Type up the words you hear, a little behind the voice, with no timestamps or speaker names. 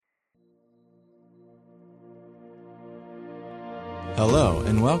Hello,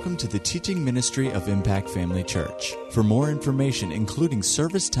 and welcome to the teaching ministry of Impact Family Church. For more information, including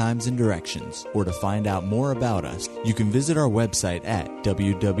service times and directions, or to find out more about us, you can visit our website at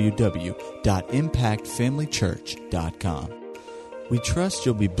www.impactfamilychurch.com. We trust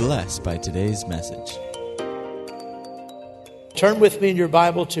you'll be blessed by today's message. Turn with me in your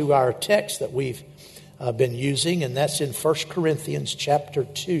Bible to our text that we've been using, and that's in 1 Corinthians chapter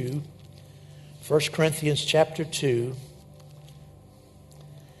 2. 1 Corinthians chapter 2.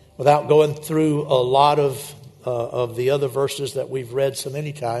 Without going through a lot of the other verses that we've read so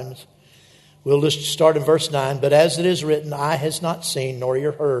many times, we'll just start in verse 9. But as it is written, eye has not seen, nor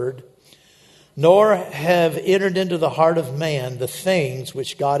ear heard, nor have entered into the heart of man the things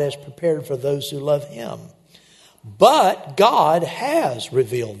which God has prepared for those who love him. But God has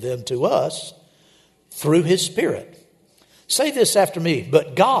revealed them to us through his Spirit. Say this after me.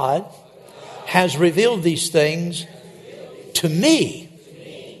 But God has revealed these things to me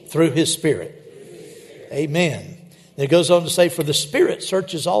through his Spirit. Amen. And it goes on to say, for the Spirit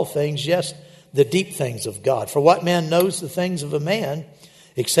searches all things, yes, the deep things of God. For what man knows the things of a man,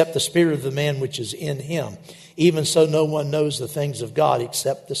 except the spirit of the man which is in him? Even so, no one knows the things of God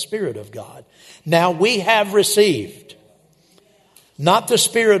except the Spirit of God. Now we have received not the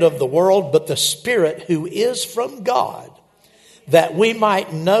spirit of the world, but the Spirit who is from God, that we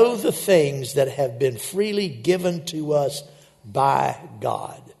might know the things that have been freely given to us by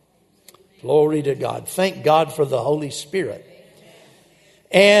God. Glory to God. Thank God for the Holy Spirit.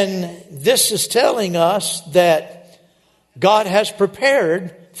 And this is telling us that God has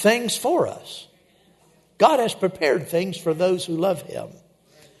prepared things for us. God has prepared things for those who love him.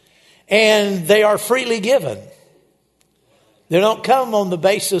 And they are freely given. They don't come on the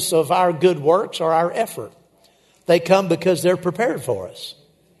basis of our good works or our effort. They come because they're prepared for us.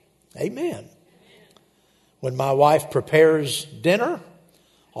 Amen. When my wife prepares dinner,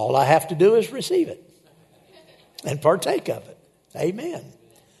 all I have to do is receive it and partake of it. Amen.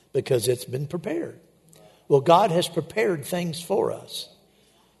 Because it's been prepared. Well, God has prepared things for us.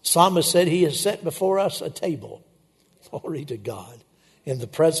 Psalmist said he has set before us a table. Glory to God. In the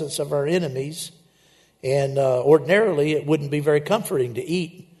presence of our enemies. And ordinarily it wouldn't be very comforting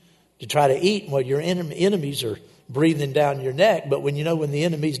to try to eat while your enemies are breathing down your neck. But when the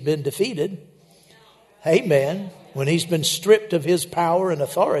enemy's been defeated, amen, when he's been stripped of his power and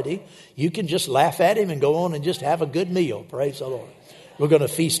authority, you can just laugh at him and go on and just have a good meal. Praise the Lord. We're going to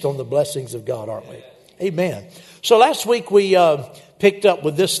feast on the blessings of God, aren't we? Amen. So last week we picked up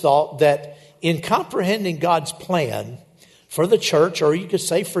with this thought that in comprehending God's plan for the church, or you could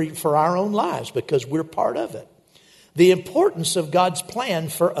say for our own lives, because we're part of it, the importance of God's plan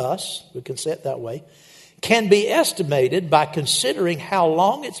for us, we can say it that way, can be estimated by considering how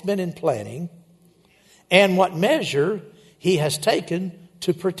long it's been in planning and what measure he has taken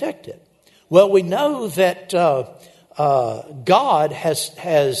to protect it. Well, we know that God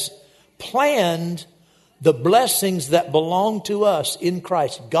has planned the blessings that belong to us in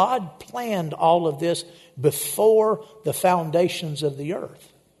Christ. God planned all of this before the foundations of the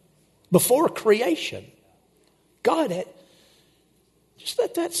earth, before creation. God had, just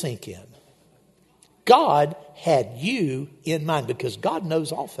let that sink in. God had you in mind because God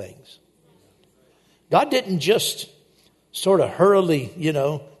knows all things. God didn't just sort of hurriedly,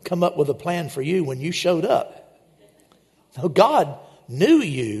 come up with a plan for you when you showed up. No, God knew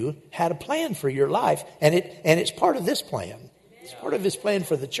you had a plan for your life, and it's part of this plan. It's part of his plan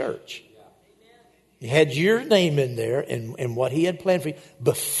for the church. He had your name in there and what he had planned for you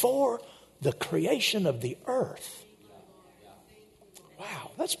before the creation of the earth.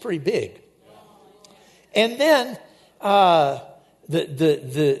 Wow, that's pretty big. And then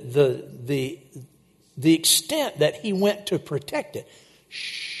the extent that he went to protect it,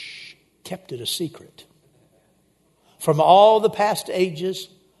 kept it a secret. From all the past ages,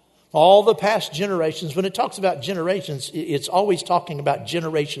 all the past generations. When it talks about generations, it's always talking about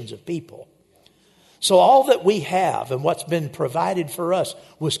generations of people. So all that we have and what's been provided for us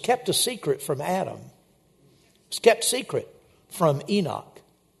was kept a secret from Adam. It was kept secret from Enoch.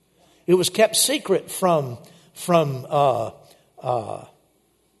 It was kept secret from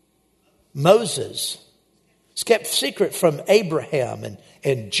Moses. It's kept secret from Abraham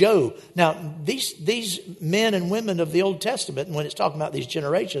and Job. Now, these men and women of the Old Testament, and when it's talking about these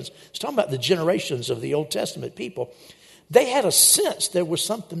generations, it's talking about the generations of the Old Testament people. They had a sense there was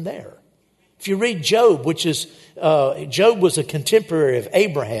something there. If you read Job, Job was a contemporary of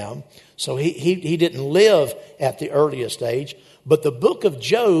Abraham, so he didn't live at the earliest age. But the book of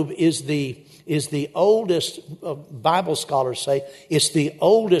Job is the oldest, Bible scholars say, it's the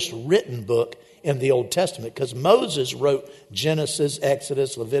oldest written book in the Old Testament, because Moses wrote Genesis,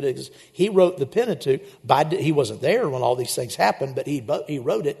 Exodus, Leviticus. He wrote the Pentateuch. He wasn't there when all these things happened, but he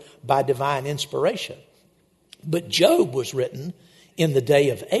wrote it by divine inspiration. But Job was written in the day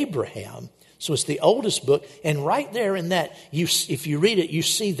of Abraham. So it's the oldest book. And right there in that, if you read it, you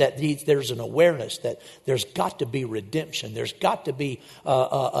see that there's an awareness that there's got to be redemption. There's got to be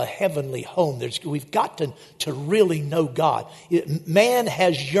a heavenly home. We've got to really know God. Man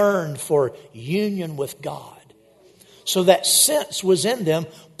has yearned for union with God. So that sense was in them,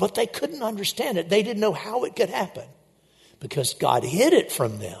 but they couldn't understand it. They didn't know how it could happen because God hid it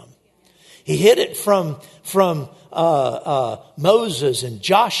from them. He hid it from Moses and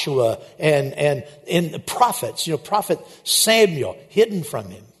Joshua and the prophets. Prophet Samuel, hidden from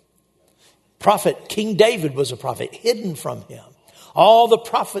him. Prophet King David was a prophet, hidden from him. All the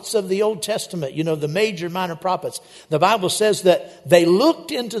prophets of the Old Testament, the major, minor prophets. The Bible says that they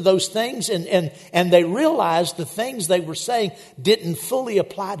looked into those things and they realized the things they were saying didn't fully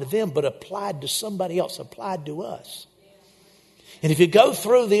apply to them, but applied to somebody else, applied to us. And if you go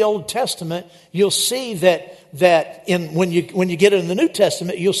through the Old Testament, you'll see that when you get in the New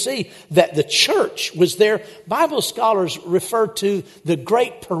Testament, you'll see that the church was there. Bible scholars refer to the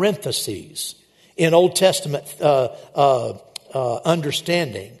great parentheses in Old Testament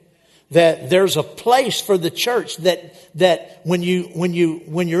understanding, that there's a place for the church that when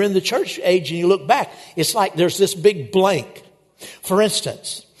you're in the church age and you look back, it's like there's this big blank. For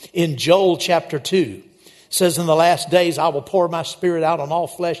instance, in Joel chapter 2. It says, in the last days, I will pour my spirit out on all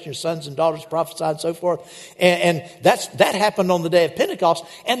flesh, and your sons and daughters prophesy, and so forth. And that happened on the day of Pentecost.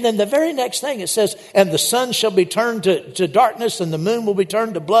 And then the very next thing it says, and the sun shall be turned to darkness, and the moon will be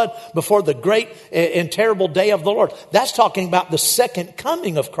turned to blood before the great and terrible day of the Lord. That's talking about the second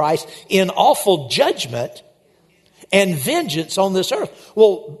coming of Christ in awful judgment and vengeance on this earth.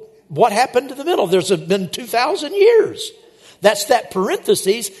 Well, what happened to the middle? There's been 2,000 years. That's that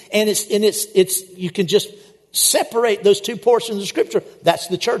parentheses, and it's you can just separate those two portions of Scripture. That's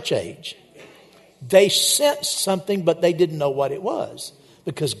the church age. They sensed something, but they didn't know what it was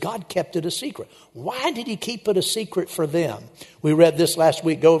because God kept it a secret. Why did He keep it a secret for them? We read this last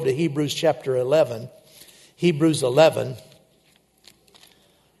week. Go over to Hebrews chapter 11. Hebrews 11.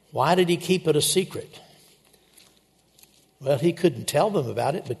 Why did He keep it a secret? Well, He couldn't tell them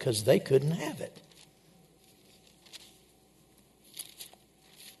about it because they couldn't have it.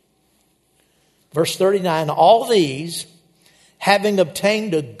 Verse 39, all these, having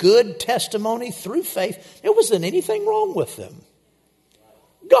obtained a good testimony through faith, there wasn't anything wrong with them.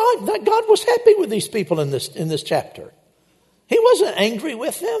 God was happy with these people in this chapter. He wasn't angry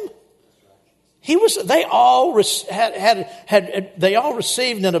with them. They all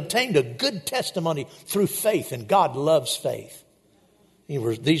received and obtained a good testimony through faith, and God loves faith.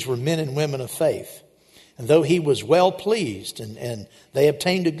 These were men and women of faith. And though He was well pleased and they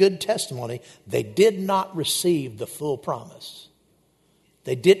obtained a good testimony, they did not receive the full promise.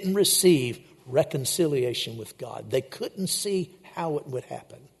 They didn't receive reconciliation with God. They couldn't see how it would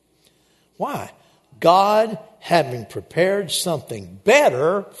happen. Why? God having prepared something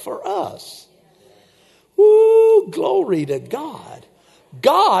better for us. Woo, glory to God.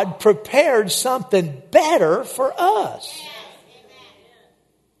 God prepared something better for us.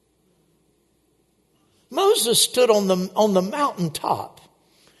 Moses stood on the mountaintop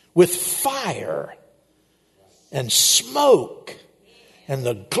with fire and smoke and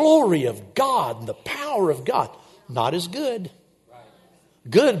the glory of God and the power of God. Not as good.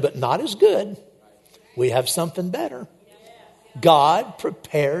 Good, but not as good. We have something better. God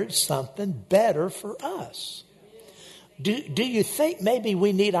prepared something better for us. Do you think maybe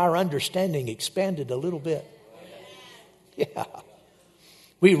we need our understanding expanded a little bit? Yeah.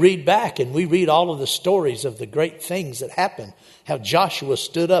 We read back and we read all of the stories of the great things that happened. How Joshua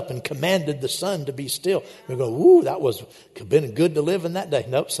stood up and commanded the sun to be still. We go, ooh, that could have been good to live in that day.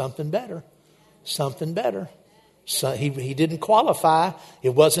 Nope, something better. Something better. So he didn't qualify.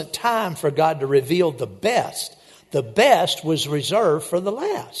 It wasn't time for God to reveal the best. The best was reserved for the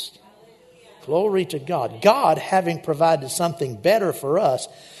last. Glory to God. God having provided something better for us,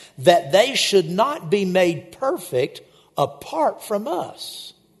 that they should not be made perfect apart from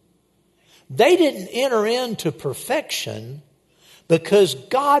us. They didn't enter into perfection because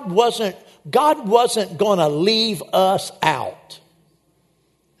God wasn't going to leave us out.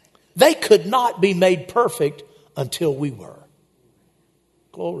 They could not be made perfect until we were.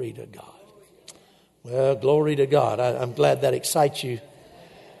 Glory to God. Well, glory to God. I'm glad that excites you.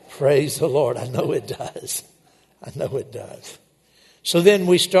 Praise the Lord. I know it does. I know it does. So then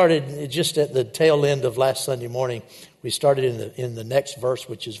we started just at the tail end of last Sunday morning. We started in the next verse,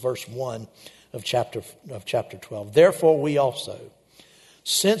 which is verse 1 of chapter 12. Therefore we also,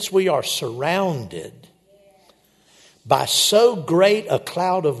 since we are surrounded by so great a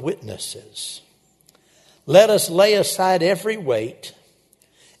cloud of witnesses, let us lay aside every weight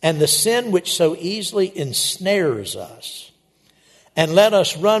and the sin which so easily ensnares us, and let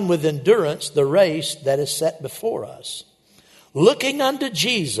us run with endurance the race that is set before us, looking unto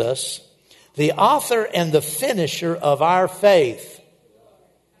Jesus, the author and the finisher of our faith.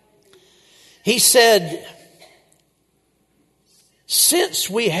 He said, since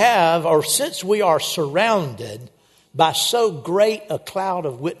we are surrounded by so great a cloud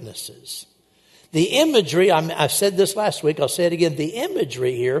of witnesses. The imagery, I said this last week, I'll say it again, the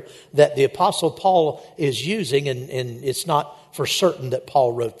imagery here that the Apostle Paul is using, and it's not for certain that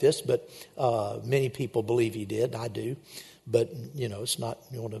Paul wrote this, but many people believe he did, I do. But, it's not,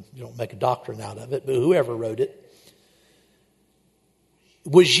 you don't make a doctrine out of it, but whoever wrote it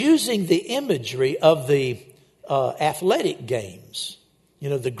was using the imagery of the athletic games.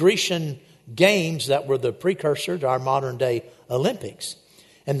 The Grecian games that were the precursor to our modern day Olympics.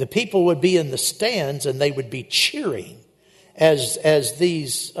 And the people would be in the stands and they would be cheering as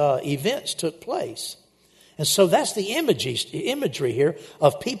these events took place. And so that's the imagery here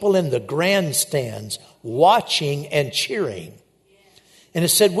of people in the grandstands watching and cheering. And it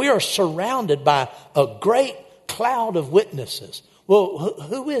said we are surrounded by a great cloud of witnesses. Well,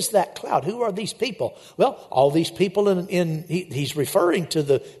 who is that cloud? Who are these people? Well, all these people he's referring to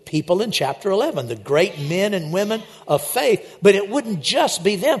the people in chapter 11, the great men and women of faith. But it wouldn't just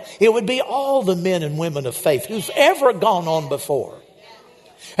be them. It would be all the men and women of faith who've ever gone on before.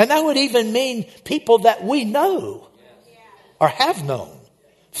 And that would even mean people that we know or have known.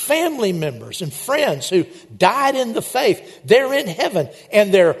 Family members and friends who died in the faith. They're in heaven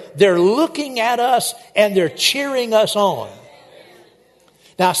and they're looking at us and they're cheering us on.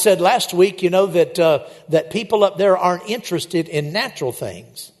 Now, I said last week, that people up there aren't interested in natural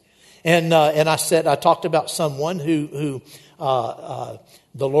things. And I talked about someone who the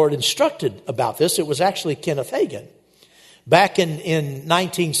Lord instructed about this. It was actually Kenneth Hagin. Back in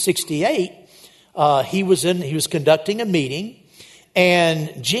 1968, he was conducting a meeting,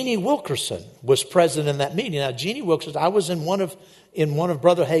 and Jeannie Wilkerson was present in that meeting. Now, Jeannie Wilkerson, I was in one of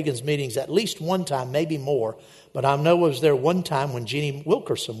Brother Hagin's meetings at least one time, maybe more. But I know I was there one time when Jeannie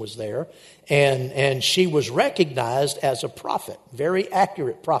Wilkerson was there, and she was recognized as a prophet, very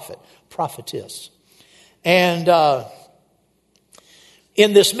accurate prophetess. And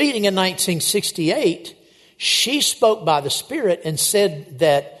in this meeting in 1968, she spoke by the Spirit and said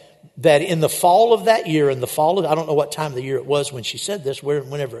that in the fall of that year, I don't know what time of the year it was when she said this,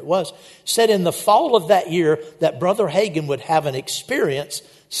 whenever it was, said in the fall of that year that Brother Hagin would have an experience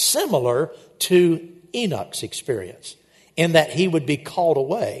similar to Enoch's experience, in that he would be called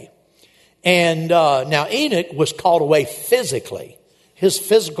away. And now Enoch was called away physically. His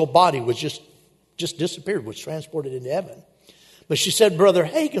physical body was just disappeared, was transported into heaven. But she said Brother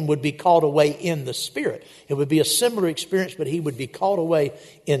Hagin would be called away in the Spirit. It would be a similar experience, but he would be called away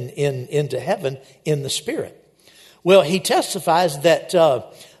into heaven in the Spirit. Well, he testifies that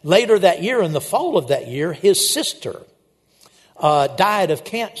later that year, in the fall of that year, his sister died of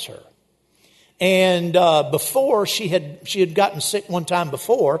cancer. And before she had gotten sick one time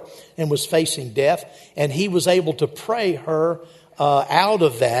before and was facing death, and he was able to pray her out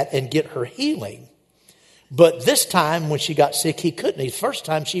of that and get her healing. But this time when she got sick, he couldn't. The first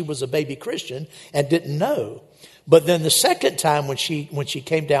time she was a baby Christian and didn't know. But then the second time when she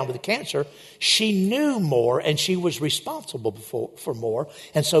came down with the cancer, she knew more and she was responsible for more.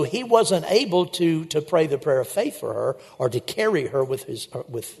 And so he wasn't able to pray the prayer of faith for her or to carry her with his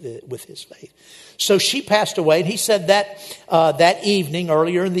faith. So she passed away. And he said that evening,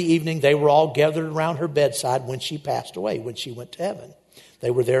 earlier in the evening, they were all gathered around her bedside when she passed away, when she went to heaven.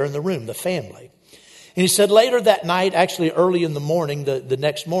 They were there in the room, the family. And he said later that night, actually early in the morning, the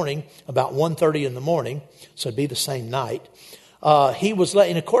next morning, about 1:30 in the morning, so it'd be the same night, he was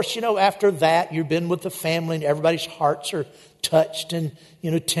and of course, after that, you've been with the family and everybody's hearts are touched and,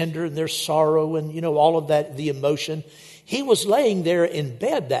 tender, and there's sorrow and, all of that, the emotion. He was laying there in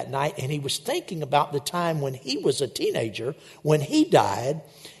bed that night and he was thinking about the time when he was a teenager, when he died.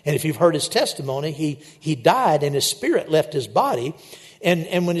 And if you've heard his testimony, he died and his spirit left his body.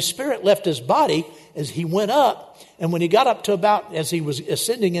 And when his spirit left his body, as he went up, and when he got up to about, as he was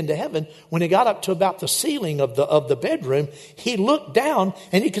ascending into heaven, when he got up to about the ceiling of the bedroom, he looked down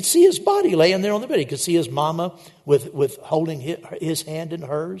and he could see his body laying there on the bed. He could see his mama with holding his hand in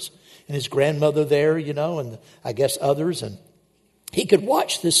hers, and his grandmother there, and I guess others. And he could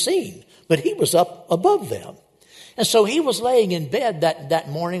watch this scene, but he was up above them. And so he was laying in bed that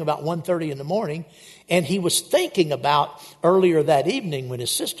morning, about 1:30 in the morning, and he was thinking about earlier that evening when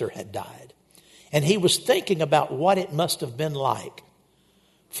his sister had died. And he was thinking about what it must have been like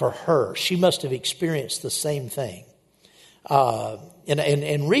for her. She must have experienced the same thing.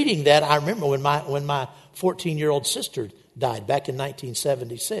 And reading that, I remember when my 14-year-old sister died back in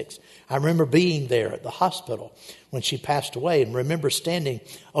 1976. I remember being there at the hospital when she passed away, and remember standing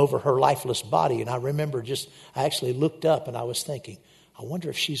over her lifeless body. And I remember I actually looked up and I was thinking, I wonder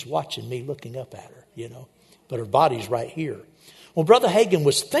if she's watching me looking up at her, but her body's right here. Well, Brother Hagin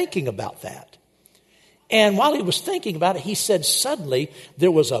was thinking about that. And while he was thinking about it, he said suddenly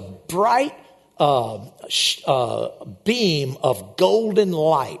there was a bright beam of golden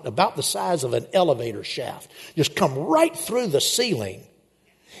light about the size of an elevator shaft just come right through the ceiling.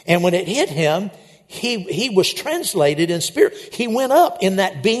 And when it hit him, he was translated in spirit. He went up in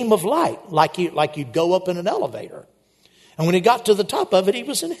that beam of light like you'd go up in an elevator. And when he got to the top of it, he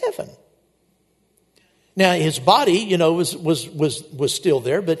was in heaven. Now his body, was still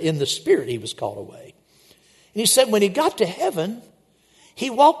there, but in the spirit he was called away. And he said when he got to heaven, he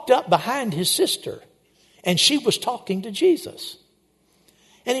walked up behind his sister, and she was talking to Jesus.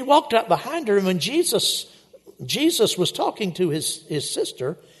 And he walked up behind her, and when Jesus was talking to his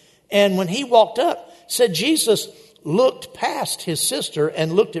sister, and when he walked up, said Jesus looked past his sister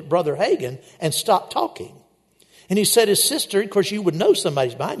and looked at Brother Hagin and stopped talking. And he said his sister, of course you would know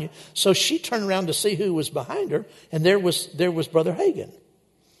somebody's behind you, so she turned around to see who was behind her, and there was Brother Hagin.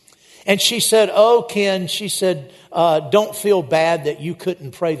 And she said, oh, Ken, she said, don't feel bad that you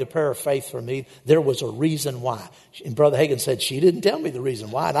couldn't pray the prayer of faith for me. There was a reason why. And Brother Hagin said, she didn't tell me the reason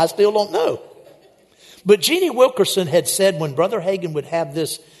why, and I still don't know. But Jeannie Wilkerson had said when Brother Hagin would have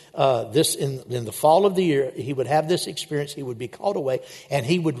this in the fall of the year, he would have this experience, he would be called away, and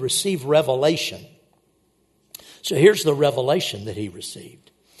he would receive revelation. So here's the revelation that he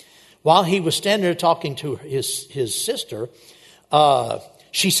received. While he was standing there talking to his sister,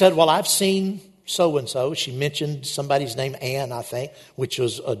 she said, well, I've seen so-and-so. She mentioned somebody's name, Ann, I think, which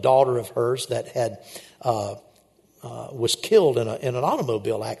was a daughter of hers that had was killed in an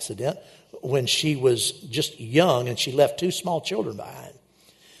automobile accident when she was just young, and she left 2 small children behind.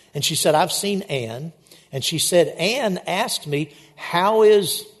 And she said, I've seen Ann. And she said, Ann asked me, how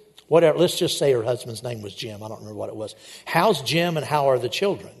is, whatever, let's just say her husband's name was Jim. I don't remember what it was. How's Jim and how are the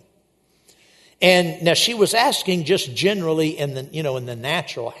children? And now she was asking just generally in the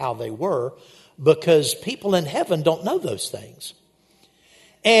natural how they were, because people in heaven don't know those things.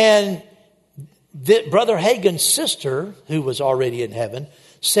 And Brother Hagin's sister, who was already in heaven,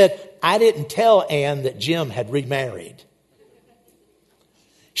 said, I didn't tell Ann that Jim had remarried.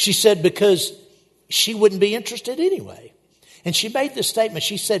 She said because she wouldn't be interested anyway. And she made this statement.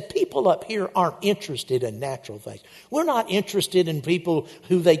 She said, people up here aren't interested in natural things. We're not interested in people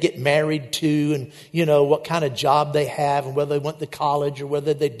who they get married to and, what kind of job they have and whether they went to college or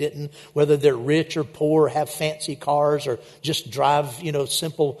whether they didn't, whether they're rich or poor, have fancy cars or just drive,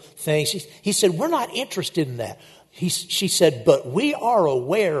 simple things. He said, we're not interested in that. She said, but we are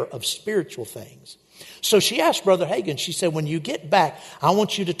aware of spiritual things. So she asked Brother Hagin, she said, when you get back, I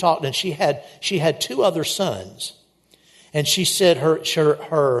want you to talk. And she had 2 other sons. And she said her,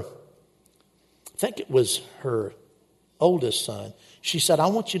 I think it was her oldest son. She said, I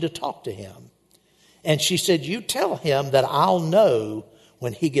want you to talk to him. And she said, you tell him that I'll know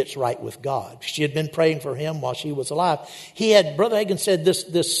when he gets right with God. She had been praying for him while she was alive. Brother Hagin said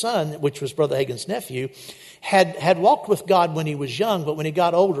this son, which was Brother Hagin's nephew, had walked with God when he was young, but when he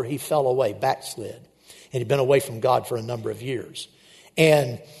got older, he fell away, backslid. And he'd been away from God for a number of years.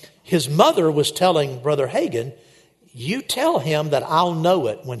 And his mother was telling Brother Hagin, you tell him that I'll know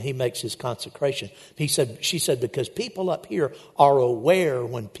it when he makes his consecration. She said, because people up here are aware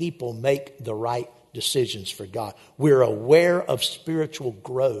when people make the right decisions for God. We're aware of spiritual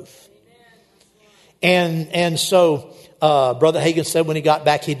growth. And so Brother Hagin said when he got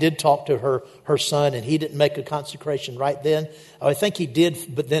back, he did talk to her son, and he didn't make a consecration right then. I think he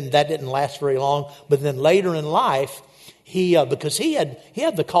did, but then that didn't last very long. But then later in life, because he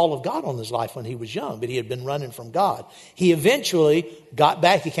had the call of God on his life when he was young, but he had been running from God. He eventually got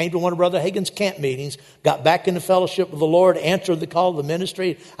back. He came to one of Brother Hagin's camp meetings, got back into fellowship with the Lord, answered the call of the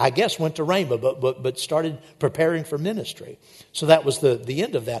ministry. I guess went to Rainbow, but started preparing for ministry. So that was the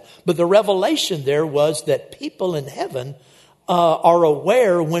end of that. But the revelation there was that people in heaven are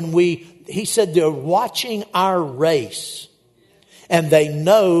aware he said they're watching our race, and they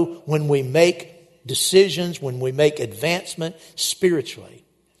know when we make decisions, when we make advancement spiritually.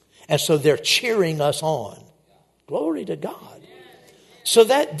 And so they're cheering us on. Glory to God. So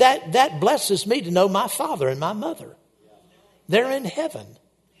that blesses me to know my father and my mother. They're in heaven.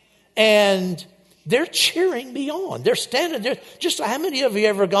 And they're cheering me on. They're standing there. Just how many of you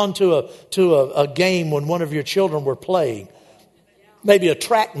ever gone to a game when one of your children were playing? Maybe a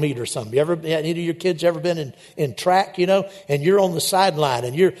track meet or something. Any of your kids ever been in track, and you're on the sideline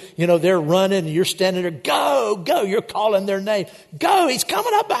and they're running and you're standing there, go, you're calling their name. Go, he's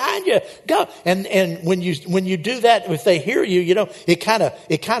coming up behind you. Go. And when you do that, if they hear you, it kind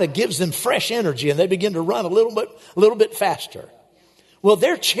of gives them fresh energy and they begin to run a little bit faster. Well,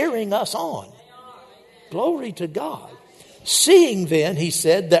 they're cheering us on. Glory to God. Seeing then, he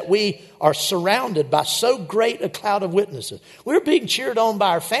said, that we are surrounded by so great a cloud of witnesses. We're being cheered on by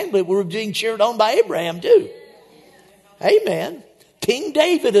our family. We're being cheered on by Abraham too. Amen. King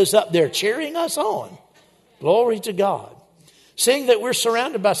David is up there cheering us on. Glory to God. Seeing that we're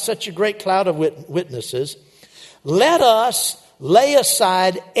surrounded by such a great cloud of witnesses, let us lay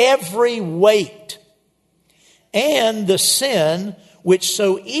aside every weight and the sin which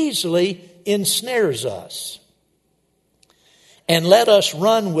so easily ensnares us. And let us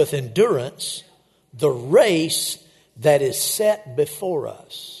run with endurance the race that is set before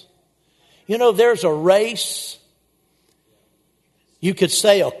us. There's a race. You could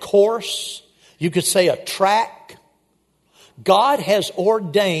say a course. You could say a track. God has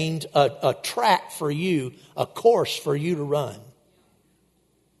ordained a track for you, a course for you to run.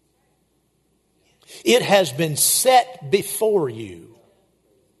 It has been set before you.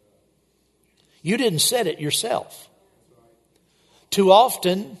 You didn't set it yourself. Too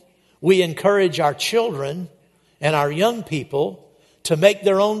often, we encourage our children and our young people to make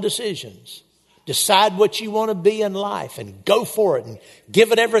their own decisions. Decide what you want to be in life and go for it and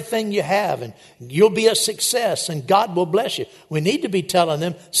give it everything you have and you'll be a success and God will bless you. We need to be telling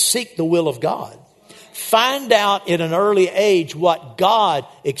them, seek the will of God. Find out at an early age what God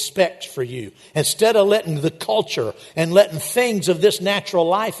expects for you. Instead of letting the culture and letting things of this natural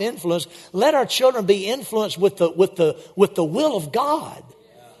life influence, let our children be influenced with the will of God.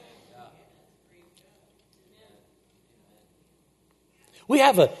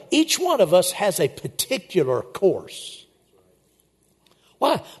 Each one of us has a particular course.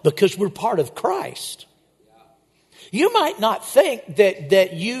 Why? Because we're part of Christ. You might not think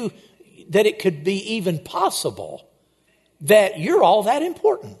that it could be even possible that you're all that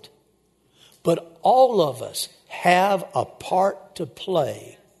important. But all of us have a part to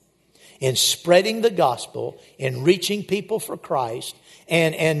play in spreading the gospel, in reaching people for Christ,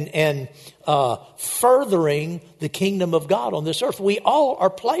 and furthering the kingdom of God on this earth. We all are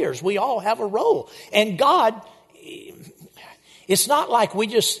players. We all have a role. And God, it's not like we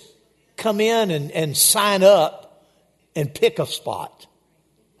just come in and sign up and pick a spot.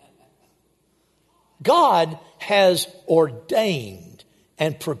 God has ordained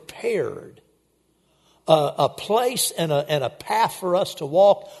and prepared a place and a path for us to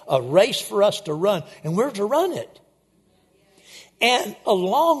walk, a race for us to run, and we're to run it. And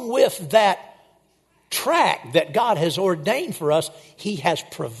along with that track that God has ordained for us, He has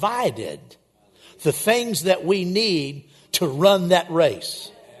provided the things that we need to run that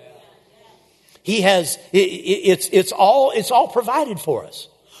race. He has, it's all provided for us.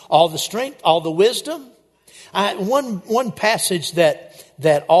 All the strength, all the wisdom. One passage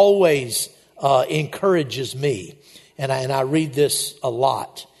that always encourages me, and I read this a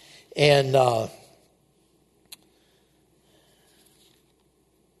lot, and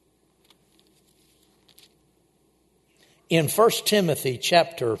in 1 Timothy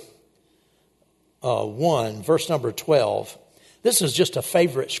chapter 1, verse number 12, this is just a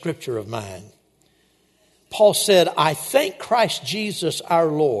favorite scripture of mine. Paul said, I thank Christ Jesus our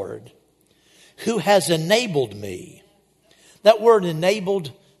Lord, who has enabled me. That word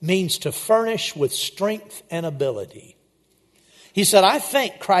enabled means to furnish with strength and ability. He said, I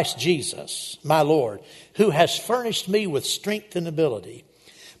thank Christ Jesus, my Lord, who has furnished me with strength and ability,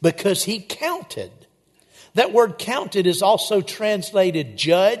 because He counted. That word counted is also translated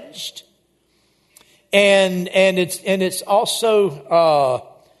judged, and it's also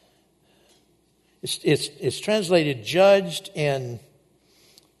It's translated judged, and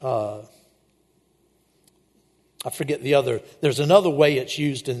I forget the other. There's another way it's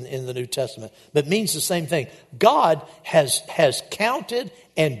used in the New Testament, but it means the same thing. God has counted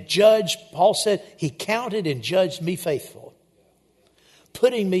and judged. Paul said He counted and judged me faithful,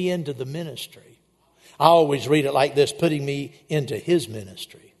 putting me into the ministry. I always read it like this, putting me into His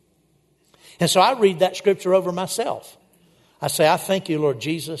ministry. And so I read that scripture over myself. I say, I thank you, Lord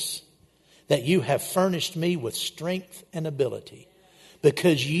Jesus, that you have furnished me with strength and ability,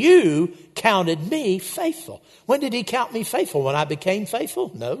 because you counted me faithful. When did he count me faithful? When I became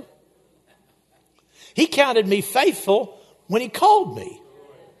faithful? No. He counted me faithful when he called me.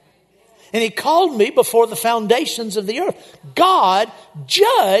 And he called me before the foundations of the earth. God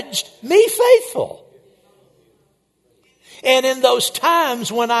judged me faithful. And in those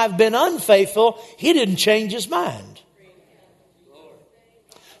times when I've been unfaithful, he didn't change his mind.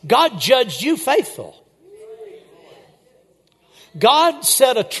 God judged you faithful. God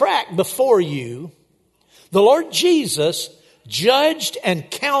set a track before you. The Lord Jesus judged and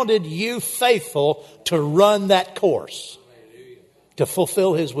counted you faithful to run that course, to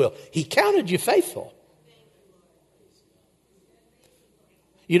fulfill his will. He counted you faithful.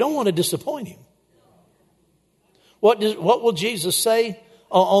 You don't want to disappoint him. What will Jesus say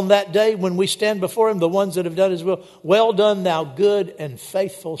on that day when we stand before him, the ones that have done his will? Well done, thou good and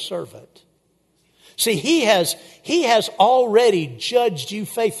faithful servant. See, he has already judged you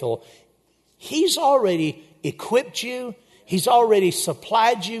faithful. He's already equipped you. He's already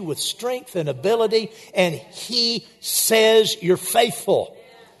supplied you with strength and ability, and he says you're faithful.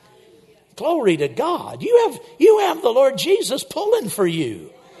 Glory to God. You have the Lord Jesus pulling for you.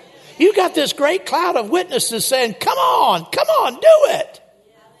 You got this great cloud of witnesses saying, come on, do it.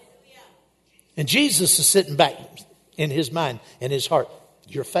 And Jesus is sitting back in his mind, in his heart.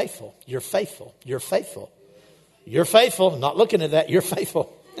 You're faithful. You're faithful. You're faithful. You're faithful. Not looking at that. You're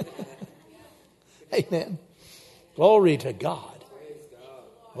faithful. Amen. Glory to God.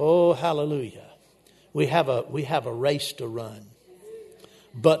 Oh, hallelujah. We have a race to run.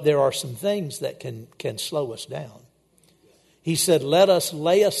 But there are some things that can slow us down. He said, let us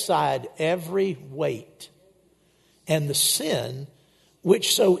lay aside every weight and the sin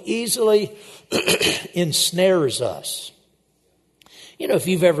which so easily ensnares us. You know, if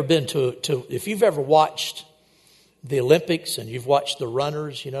you've ever been if you've ever watched the Olympics and you've watched the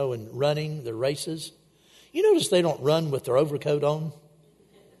runners, and running the races, you notice they don't run with their overcoat on.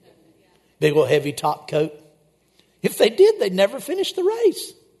 Big old heavy top coat. If they did, they'd never finish the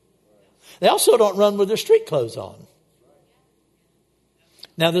race. They also don't run with their street clothes on.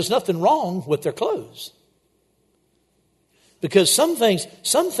 Now, there's nothing wrong with their clothes. Because some things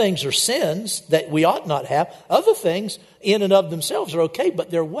are sins that we ought not have. Other things in and of themselves are okay,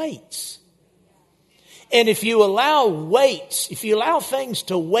 but they're weights. And if you allow weights, if you allow things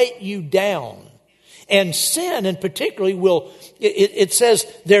to weight you down, and sin in particularly it says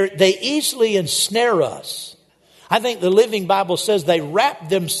they easily ensnare us. I think the Living Bible says they wrap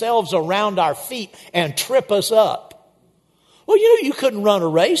themselves around our feet and trip us up. Well, you couldn't run a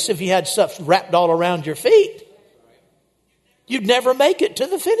race if you had stuff wrapped all around your feet. You'd never make it to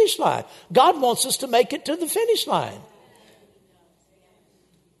the finish line. God wants us to make it to the finish line.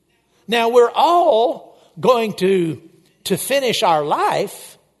 Now, we're all going to finish our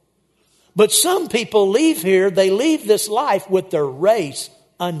life, but some people leave here, they leave this life with their race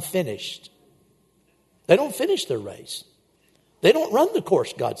unfinished. They don't finish their race. They don't run the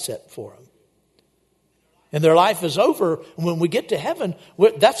course God set for them. And their life is over. When we get to heaven,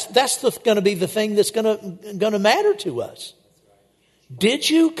 that's going to be the thing that's going to matter to us. Did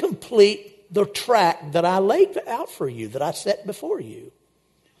you complete the track that I laid out for you, that I set before you?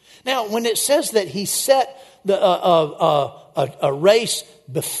 Now, when it says that he set a race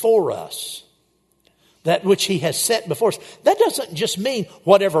before us, that which he has set before us, that doesn't just mean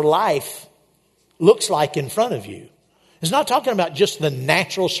whatever life looks like in front of you. It's not talking about just the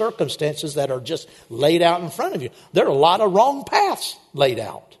natural circumstances that are just laid out in front of you. There are a lot of wrong paths laid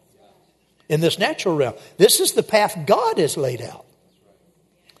out in this natural realm. This is the path God has laid out.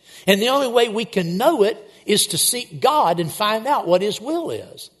 And the only way we can know it is to seek God and find out what his will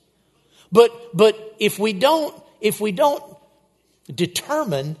is. But if we don't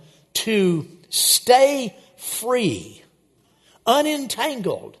determine to stay free,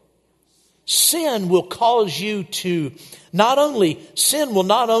 unentangled, sin will cause you to not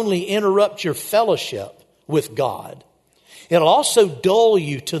only interrupt your fellowship with God, it'll also dull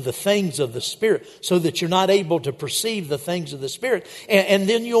you to the things of the Spirit so that you're not able to perceive the things of the Spirit. And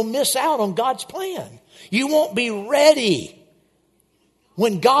then you'll miss out on God's plan. You won't be ready.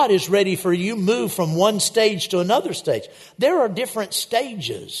 When God is ready for you, move from one stage to another stage. There are different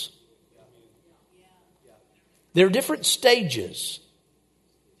stages. There are different stages.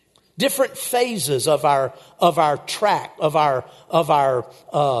 Different phases of our track, of our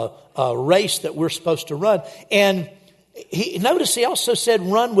race that we're supposed to run. And notice he also said,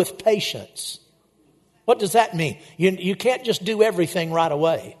 run with patience. What does that mean? You can't just do everything right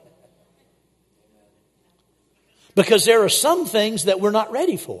away. Because there are some things that we're not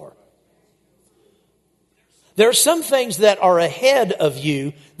ready for. There are some things that are ahead of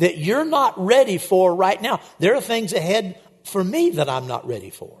you that you're not ready for right now. There are things ahead for me that I'm not ready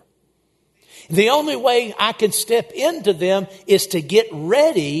for. The only way I can step into them is to get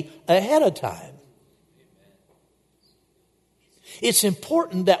ready ahead of time. It's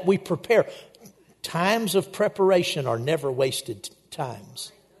important that we prepare. Times of preparation are never wasted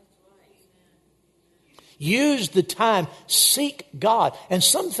times. Use the time. Seek God. And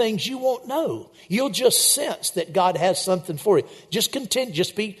some things you won't know. You'll just sense that God has something for you. Just continue.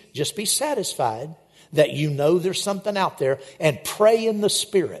 Just be satisfied that you know there's something out there, and pray in the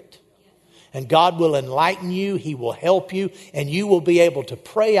Spirit. And God will enlighten you. He will help you. And you will be able to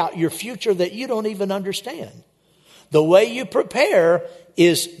pray out your future that you don't even understand. The way you prepare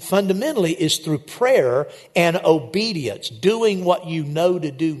is fundamentally through prayer and obedience. Doing what you know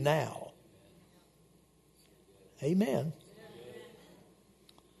to do now. Amen.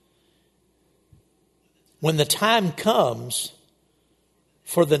 When the time comes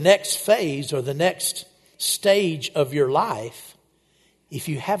for the next phase or the next stage of your life, if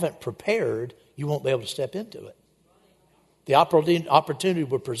you haven't prepared, you won't be able to step into it. The opportunity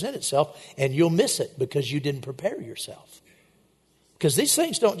will present itself and you'll miss it because you didn't prepare yourself. Because these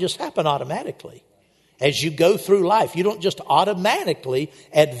things don't just happen automatically. As you go through life, you don't just automatically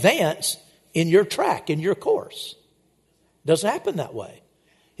advance in your track, in your course. It doesn't happen that way.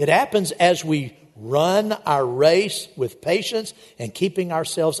 It happens as we run our race with patience and keeping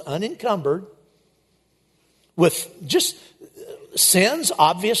ourselves unencumbered with just sins,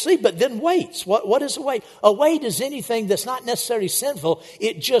 obviously, but then weights. What is a weight? A weight is anything that's not necessarily sinful.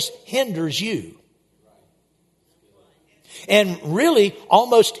 It just hinders you. And really,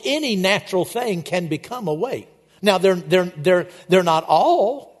 almost any natural thing can become a weight. Now, they're not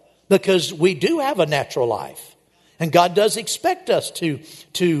all, because we do have a natural life. And God does expect us to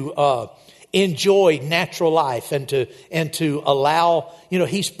enjoy natural life and to allow,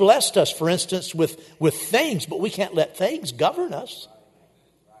 He's blessed us, for instance, with things, but we can't let things govern us.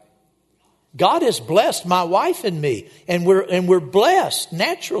 God has blessed my wife and me, and we're blessed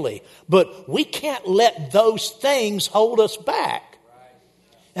naturally, but we can't let those things hold us back.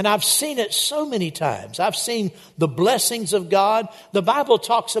 And I've seen it so many times. I've seen the blessings of God. The Bible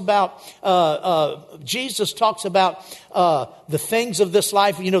talks about, Jesus talks about the things of this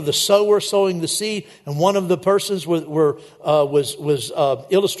life. The sower sowing the seed, and one of the persons was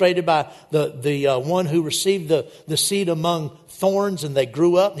illustrated by the one who received the seed among thorns, and they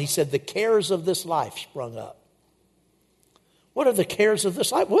grew up. And he said, the cares of this life sprung up. What are the cares of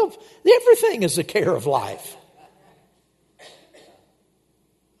this life? Well, everything is a care of life.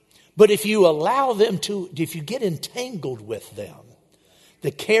 But if you allow them if you get entangled with them,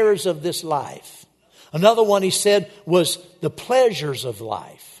 the cares of this life. Another one he said was the pleasures of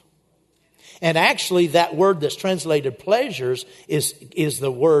life. And actually that word that's translated pleasures is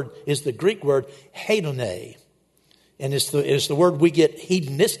the Greek word hedone. And it's the word we get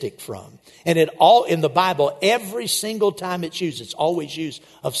hedonistic from. And in the Bible, every single time it's used, it's always used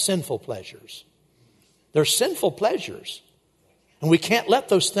of sinful pleasures. They're sinful pleasures. And we can't let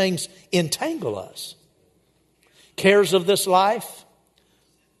those things entangle us. Cares of this life,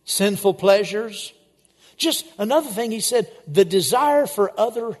 sinful pleasures. Just another thing he said, the desire for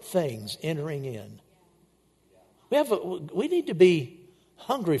other things entering in. We need to be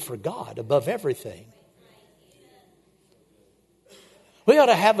hungry for God above everything. We ought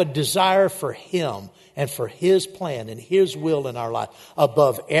to have a desire for Him and for His plan and His will in our life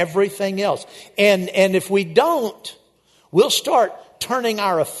above everything else. And if we don't, we'll start turning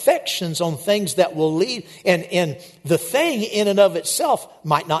our affections on things that will lead, and the thing in and of itself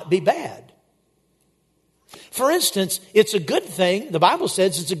might not be bad. For instance, it's a good thing, the Bible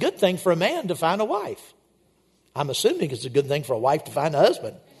says it's a good thing for a man to find a wife. I'm assuming it's a good thing for a wife to find a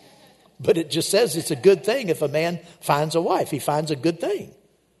husband. But it just says it's a good thing if a man finds a wife. He finds a good thing.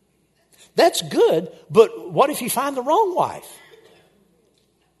 That's good, but what if you find the wrong wife?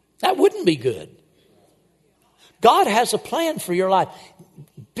 That wouldn't be good. God has a plan for your life.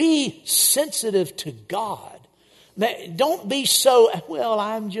 Be sensitive to God. Don't be so,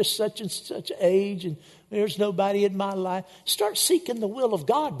 I'm just such and such age and there's nobody in my life. Start seeking the will of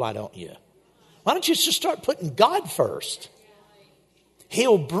God, why don't you? Why don't you just start putting God first?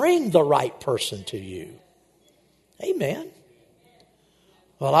 He'll bring the right person to you. Amen.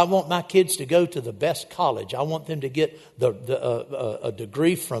 Well, I want my kids to go to the best college. I want them to get a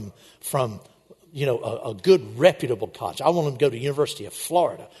degree from a good reputable college. I want them to go to the University of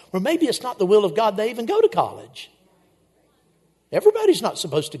Florida. Or maybe it's not the will of God they even go to college. Everybody's not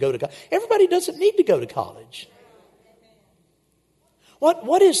supposed to go to college. Everybody doesn't need to go to college.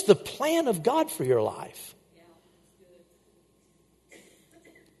 What is the plan of God for your life?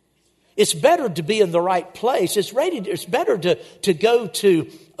 It's better to be in the right place. It's better to go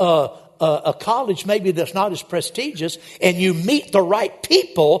to a college maybe that's not as prestigious, and you meet the right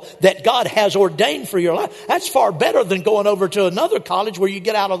people that God has ordained for your life. That's far better than going over to another college where you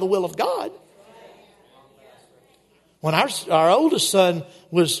get out of the will of God. When our oldest son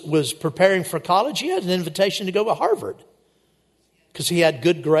was preparing for college, he had an invitation to go to Harvard because he had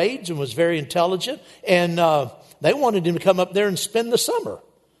good grades and was very intelligent. And they wanted him to come up there and spend the summer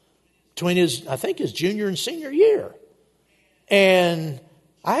between his junior and senior year. And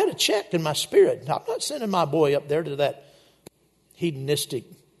I had a check in my spirit. I'm not sending my boy up there to that hedonistic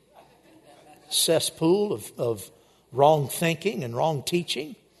cesspool of wrong thinking and wrong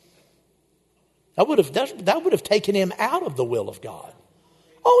teaching. That would have taken him out of the will of God.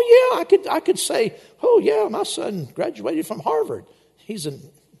 Oh yeah, I could say, oh yeah, my son graduated from Harvard. He's an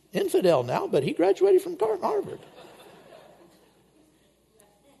infidel now, but he graduated from Harvard.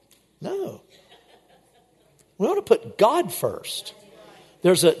 No, we want to put God first.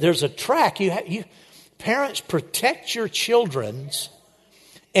 There's a track. You parents, protect your children's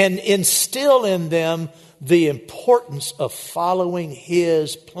and instill in them the importance of following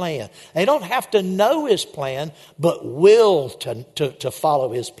His plan. They don't have to know His plan, but will to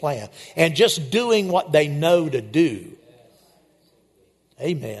follow His plan. And just doing what they know to do.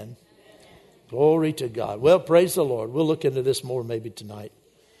 Amen. Glory to God. Well, praise the Lord. We'll look into this more maybe tonight.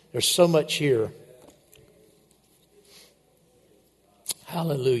 There's so much here.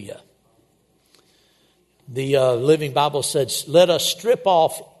 Hallelujah. The Living Bible says, let us strip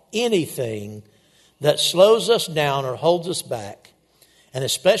off anything that slows us down or holds us back, and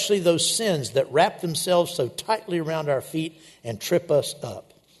especially those sins that wrap themselves so tightly around our feet and trip us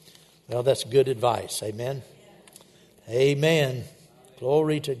up. Well, that's good advice. Amen. Amen.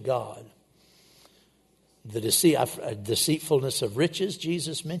 Glory to God. The deceitfulness of riches,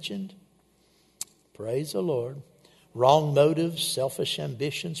 Jesus mentioned. Praise the Lord. Wrong motives, selfish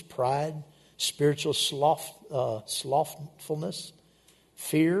ambitions, pride, spiritual slothfulness,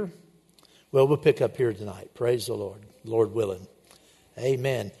 fear. Well, we'll pick up here tonight. Praise the Lord. Lord willing.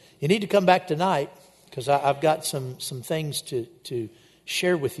 Amen. You need to come back tonight because I've got some things to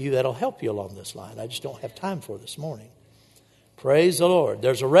share with you that'll help you along this line. I just don't have time for this morning. Praise the Lord.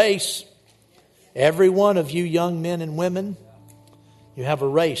 There's a race. Every one of you young men and women, you have a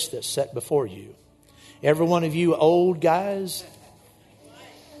race that's set before you. Every one of you old guys,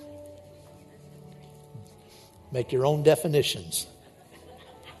 make your own definitions.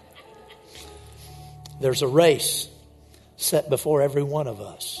 There's a race set before every one of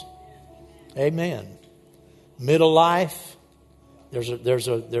us. Amen. Middle life, there's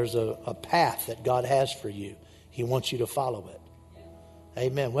a path that God has for you. He wants you to follow it.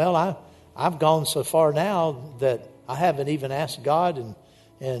 Amen. Well, I've gone so far now that I haven't even asked God and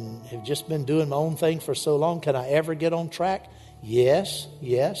have just been doing my own thing for so long. Can I ever get on track? Yes.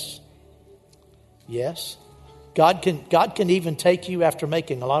 God can even take you after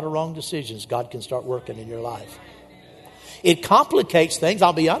making a lot of wrong decisions. God can start working in your life. It complicates things.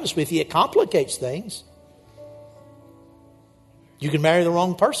 I'll be honest with you. It complicates things. You can marry the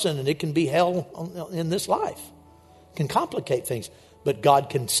wrong person and it can be hell in this life. It can complicate things. But God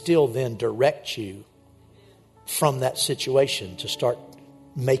can still then direct you from that situation to start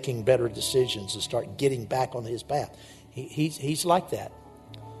making better decisions and start getting back on His path. He's like that.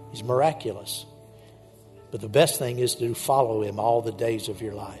 He's miraculous. But the best thing is to follow Him all the days of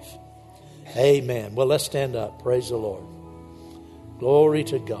your life. Amen. Well, let's stand up. Praise the Lord. Glory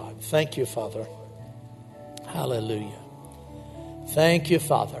to God. Thank you, Father. Hallelujah. Thank you,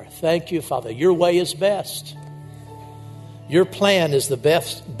 Father. Thank you, Father. Your way is best. Your plan is the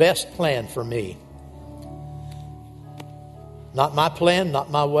best plan for me. Not my plan, not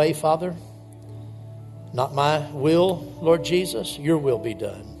my way, Father. Not my will, Lord Jesus. Your will be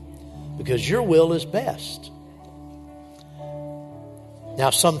done. Because your will is best.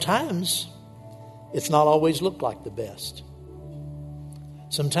 Now, sometimes it's not always looked like the best.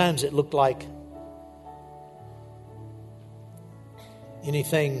 Sometimes it looked like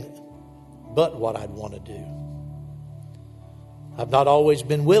anything but what I'd want to do. I've not always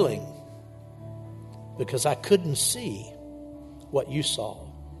been willing because I couldn't see what you saw.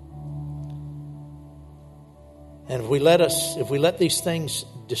 And if we let these things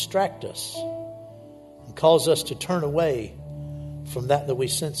distract us and cause us to turn away from that we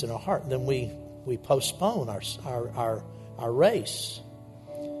sense in our heart, then we postpone our race.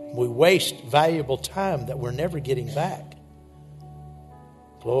 We waste valuable time that we're never getting back.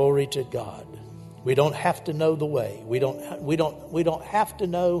 Glory to God. We don't have to know the way. We don't have to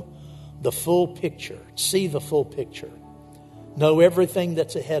know the full picture, see the full picture. know everything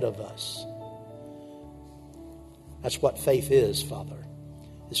that's ahead of us. That's what faith is, Father,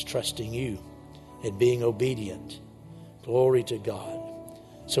 is trusting you and being obedient. Glory to God.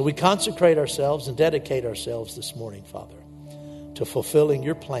 So we consecrate ourselves and dedicate ourselves this morning, Father, to fulfilling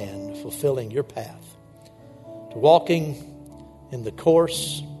your plan, fulfilling your path, to walking in the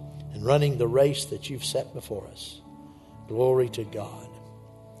course and running the race that you've set before us. Glory to God.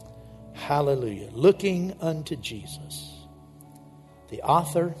 Hallelujah. Looking unto Jesus, the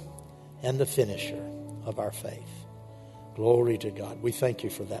author and the finisher of our faith. Glory to God. We thank you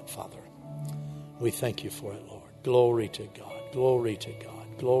for that, Father. We thank you for it, Lord. Glory to God. Glory to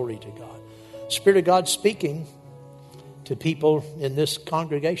God. Glory to God. Spirit of God speaking to people in this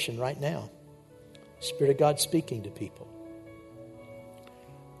congregation right now. Spirit of God speaking to people.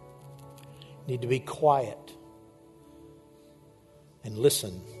 You need to be quiet and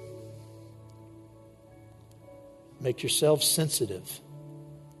listen. Make yourself sensitive.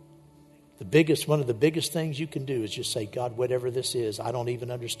 One of the biggest things you can do is just say, God, whatever this is, I don't even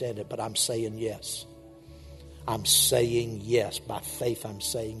understand it, but I'm saying yes. I'm saying yes. By faith, I'm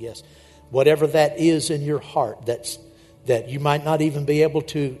saying yes. Whatever that is in your heart that you might not even be able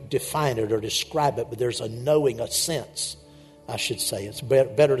to define it or describe it, but there's a knowing, a sense, I should say. It's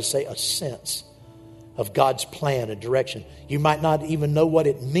better to say a sense of God's plan and direction. You might not even know what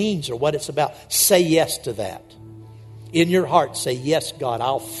it means or what it's about. Say yes to that. In your heart, say, yes, God,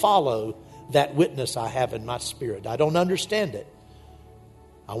 I'll follow that witness I have in my spirit. I don't understand it.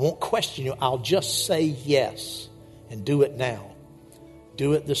 I won't question you. I'll just say yes and do it now.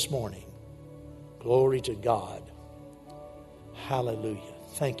 Do it this morning. Glory to God. Hallelujah.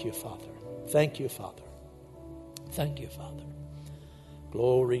 Thank you, Father. Thank you, Father. Thank you, Father.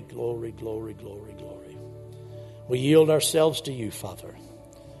 Glory, glory, glory, glory, glory. We yield ourselves to you, Father.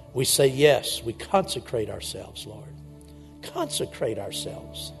 We say yes. We consecrate ourselves, Lord. Consecrate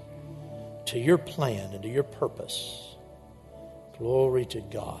ourselves to your plan and to your purpose. Glory to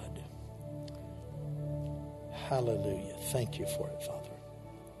God. Hallelujah. Thank you for it, Father.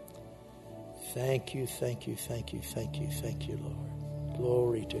 Thank you, thank you, thank you, thank you, thank you, Lord.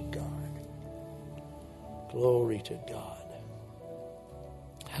 Glory to God. Glory to God.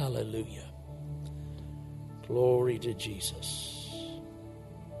 Hallelujah. Glory to Jesus.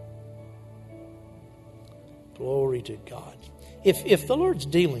 Glory to God. If the Lord's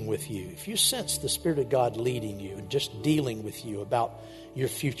dealing with you, if you sense the Spirit of God leading you and just dealing with you about your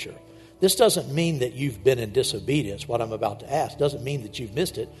future, this doesn't mean that you've been in disobedience. What I'm about to ask doesn't mean that you've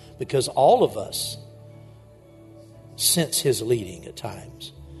missed it, because all of us sense His leading at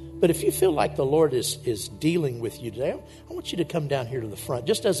times. But if you feel like the Lord is dealing with you today, I want you to come down here to the front,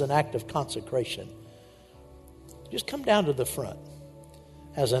 just as an act of consecration. Just come down to the front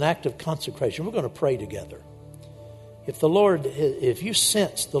as an act of consecration. We're going to pray together. If you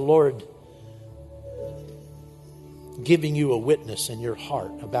sense the Lord giving you a witness in your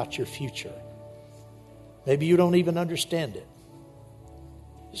heart about your future, maybe you don't even understand it,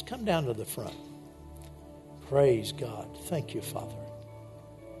 just come down to the front. Praise God. Thank you, Father.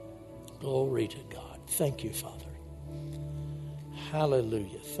 Glory to God. Thank you, Father.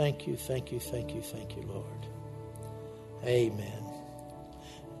 Hallelujah. Thank you, thank you, thank you, thank you, Lord. Amen.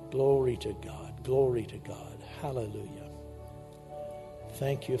 Glory to God. Glory to God. Hallelujah.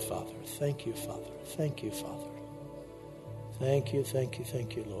 Thank you, Father. Thank you, Father. Thank you, Father. Thank you, thank you,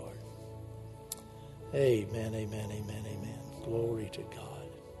 thank you, Lord. Amen, amen, amen, amen. Glory to God.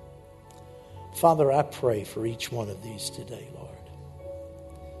 Father, I pray for each one of these today, Lord.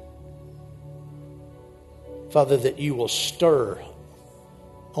 Father, that you will stir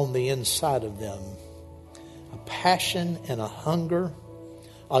on the inside of them a passion and a hunger,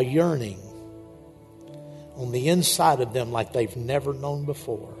 a yearning on the inside of them like they've never known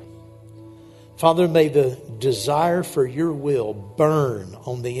before. Father, may the desire for your will burn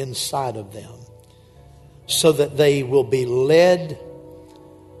on the inside of them so that they will be led,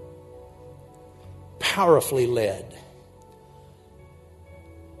 powerfully led.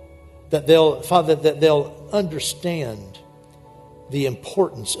 That they'll understand the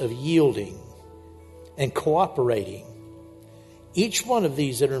importance of yielding and cooperating. Each one of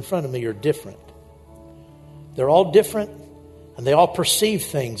these that are in front of me are different. They're all different, and they all perceive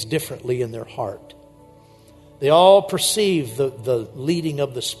things differently in their heart. They all perceive the leading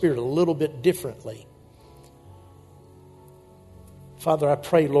of the Spirit a little bit differently. Father, I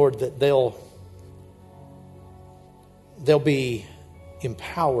pray, Lord, that they'll be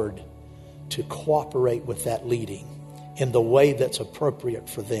empowered to cooperate with that leading in the way that's appropriate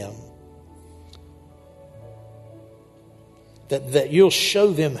for them. That you'll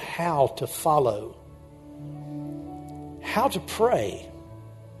show them how to follow, how to pray,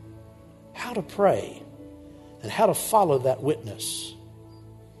 and how to follow that witness.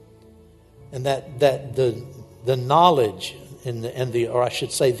 And that the knowledge and the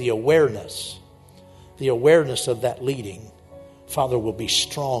awareness of that leading, Father, will be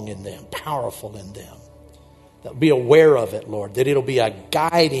strong in them, powerful in them. They'll be aware of it, Lord, that it'll be a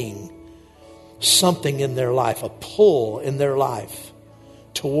guiding something in their life, a pull in their life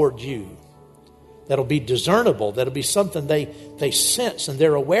toward you. That'll be discernible. That'll be something they sense and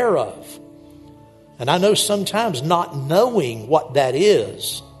they're aware of. And I know sometimes not knowing what that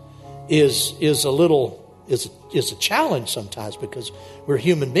is a challenge sometimes, because we're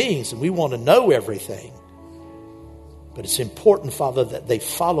human beings and we want to know everything. But it's important, Father, that they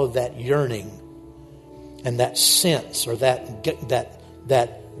follow that yearning and that sense or that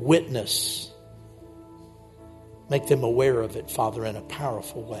witness. Make them aware of it, Father, in a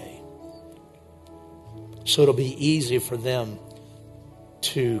powerful way. So it'll be easy for them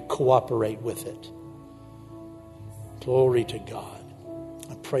to cooperate with it. Glory to God.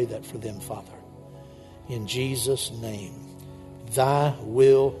 I pray that for them, Father. In Jesus' name, thy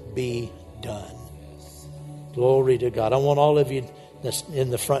will be done. Glory to God. I want all of you that's in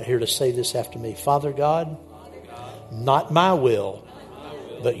the front here to say this after me. Father God, not my will,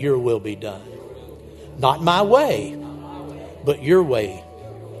 but your will be done. Not my way, but your way.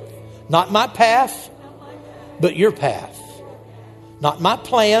 Not my path, but your path. Not my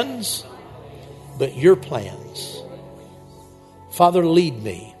plans, but your plans. Father, lead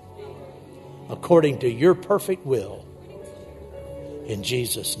me according to your perfect will, in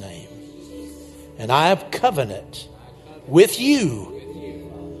Jesus' name. And I have covenant with you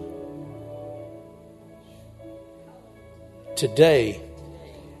today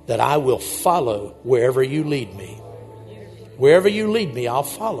that I will follow wherever you lead me. Wherever you lead me, I'll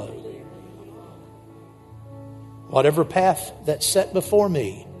follow. Whatever path that's set before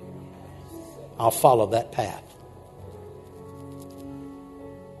me, I'll follow that path.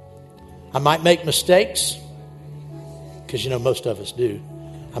 I might make mistakes, because most of us do.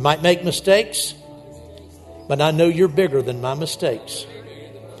 I might make mistakes, but I know you're bigger than my mistakes.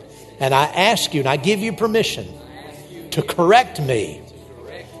 And I ask you, and I give you permission to correct me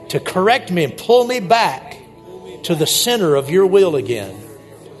and pull me back to the center of your will again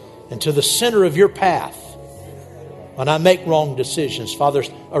and to the center of your path. When I make wrong decisions, Father,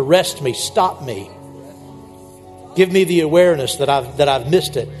 arrest me, stop me. Give me the awareness that I've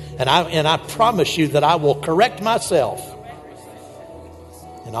missed it. And I promise you that I will correct myself.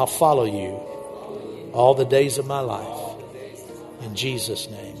 And I'll follow you all the days of my life. In Jesus'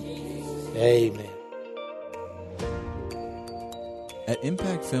 name, amen. At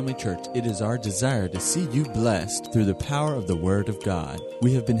Impact Family Church, it is our desire to see you blessed through the power of the Word of God.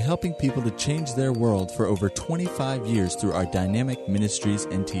 We have been helping people to change their world for over 25 years through our dynamic ministries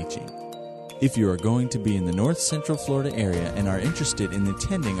and teaching. If you are going to be in the North Central Florida area and are interested in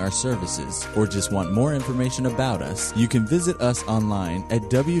attending our services or just want more information about us, you can visit us online at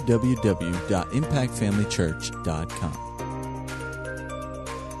www.impactfamilychurch.com.